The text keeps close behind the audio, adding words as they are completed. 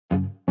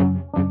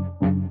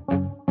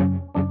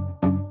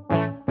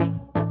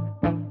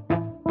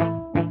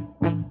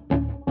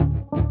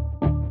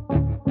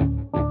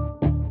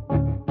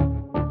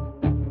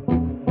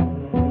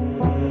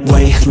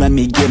let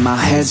me get my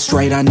head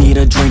straight. I need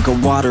a drink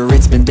of water,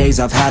 it's been days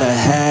I've had a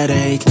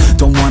headache.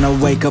 Don't wanna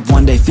wake up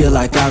one day, feel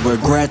like I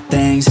regret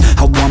things.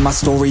 I want my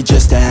story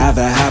just to have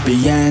a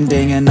happy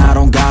ending. And I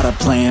don't got a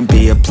plan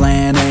B, a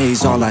plan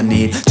A's all I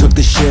need. Took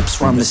the ships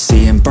from the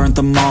sea and burnt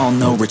them all,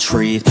 no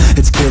retreat.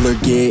 It's kill or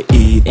get,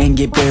 eat, and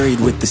get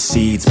buried with the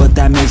seeds. But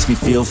that makes me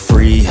feel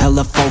free,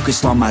 hella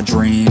focused on my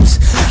dreams.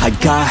 I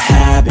got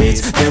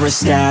habits, they're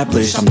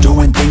established. I'm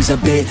doing things a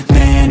bit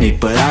manic,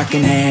 but I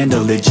can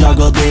handle it.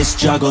 Juggle this,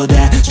 juggle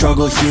that,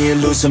 struggle here,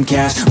 lose some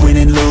cash. Win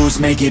and lose,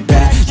 make it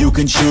back. You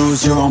can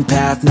choose your own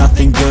path,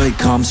 nothing good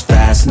comes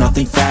fast.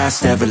 Nothing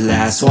fast ever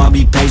lasts, so I'll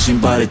be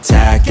patient but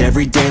attack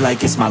every day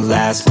like it's my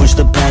last. Push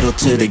the pedal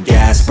to the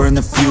gas, burn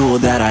the fuel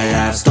that I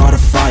have. Start a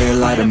fire,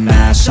 light a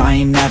match, I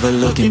ain't never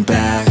looking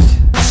back.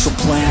 So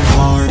plant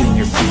hard in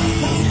your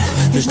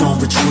feet, there's no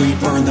retreat.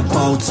 Burn the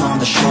boats on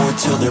the shore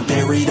till they're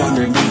buried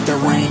underneath. There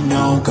ain't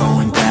no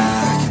going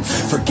back.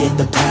 Forget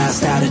the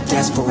past out of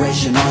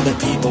desperation. All the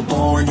people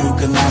born who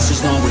can last,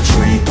 there's no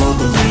retreat. But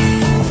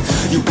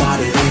believe, you got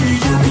it in you,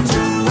 you can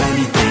do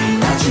anything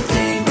that you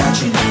think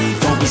that you need.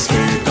 Don't be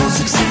scared, go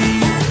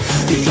succeed.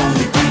 The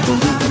only people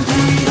who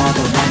compete are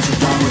the ones who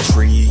don't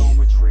retreat.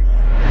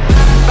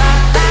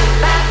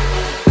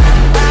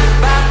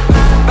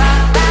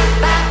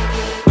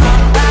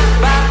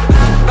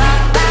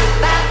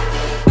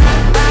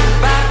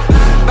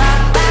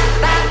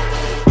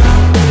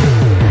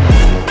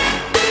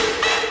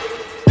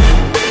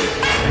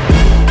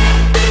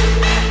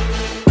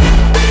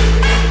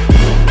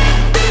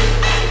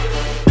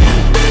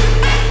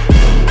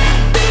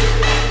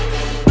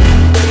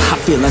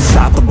 Feel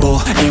unstoppable,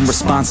 ain't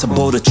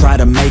responsible to try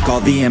to make all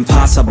the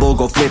impossible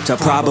go flip to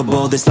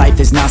probable. This life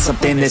is not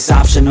something that's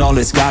optional,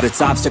 it's got its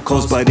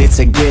obstacles, but it's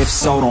a gift.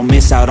 So don't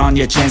miss out on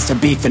your chance to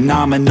be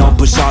phenomenal.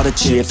 Push all the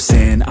chips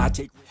in.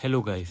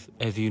 Hello guys,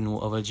 as you know,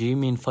 our JEE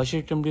main first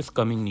attempt is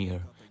coming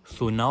near.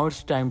 So now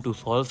it's time to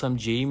solve some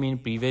JEE main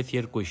previous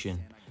year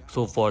question.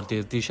 So for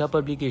this, Disha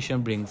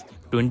publication brings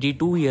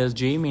 22 years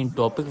JEE main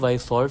topic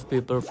wise solved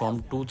paper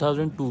from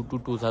 2002 to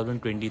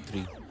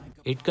 2023.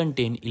 It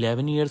contains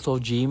 11 years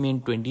of JEE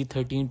main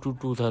 2013 to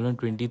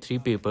 2023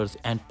 papers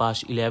and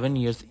past 11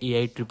 years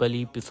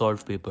IIEE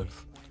solved papers.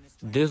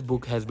 This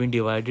book has been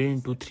divided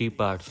into 3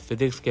 parts: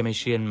 physics,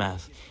 chemistry and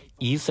maths.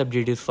 Each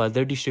subject is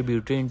further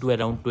distributed into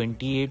around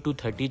 28 to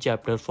 30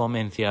 chapters from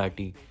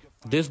NCERT.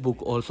 This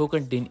book also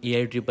contains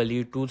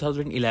IIEE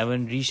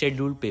 2011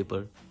 rescheduled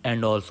paper,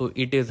 and also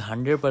it is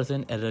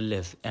 100%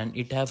 errorless and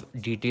it has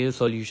detailed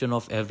solution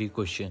of every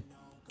question.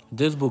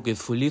 This book is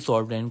fully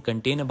solved and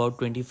contains about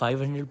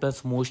 2500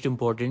 plus most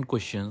important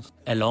questions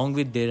along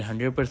with their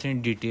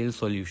 100% detailed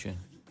solution.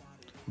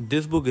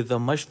 This book is a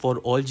must for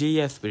all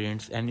JEE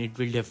aspirants and it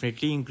will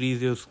definitely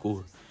increase your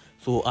score.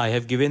 So I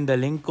have given the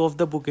link of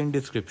the book in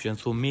description,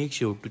 so make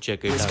sure to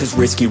check it out. Cause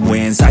risky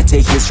wins, I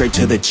take it straight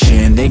to the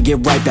chin. They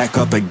get right back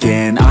up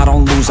again. I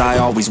don't lose, I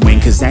always win.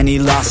 Cause any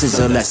loss is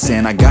a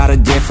lesson. I got a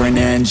different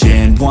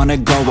engine. Wanna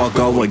go, I'll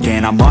go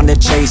again. I'm on the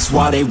chase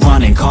while they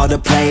running. Call the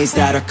plays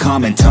that are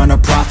coming. Turn a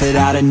profit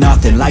out of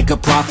nothing. Like a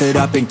prophet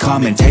up and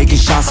coming. Taking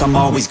shots, I'm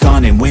always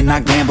gunning. When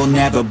I gamble,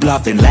 never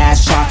bluffing.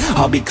 Last shot,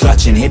 I'll be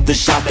clutching. Hit the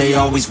shot they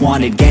always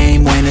wanted.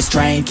 Game winners,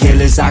 train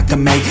killers. I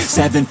can make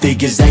 7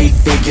 figures, 8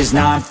 figures,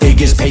 9 figures.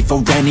 Pay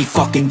for any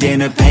fucking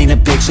dinner. Paint a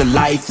picture,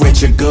 life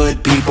richer.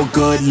 Good people,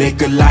 good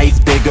liquor.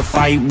 Life bigger,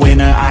 fight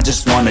winner. I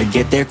just wanna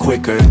get there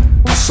quicker.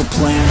 So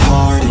plant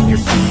hard in your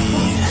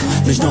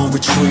feet, there's no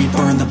retreat.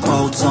 Burn the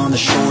boats on the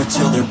shore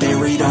till they're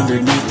buried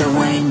underneath. There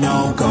ain't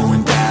no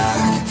going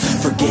back.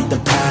 Forget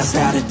the past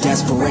out of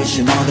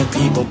desperation. All the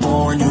people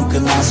born who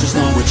can last, there's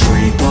no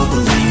retreat. But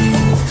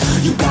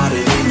believe, you got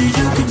it in you,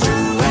 you can do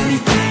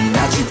anything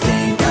that you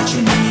think that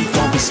you need.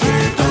 Don't be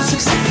scared, go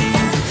succeed.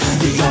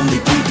 The only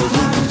people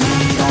who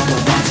compete are the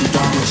ones who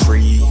don't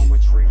retreat.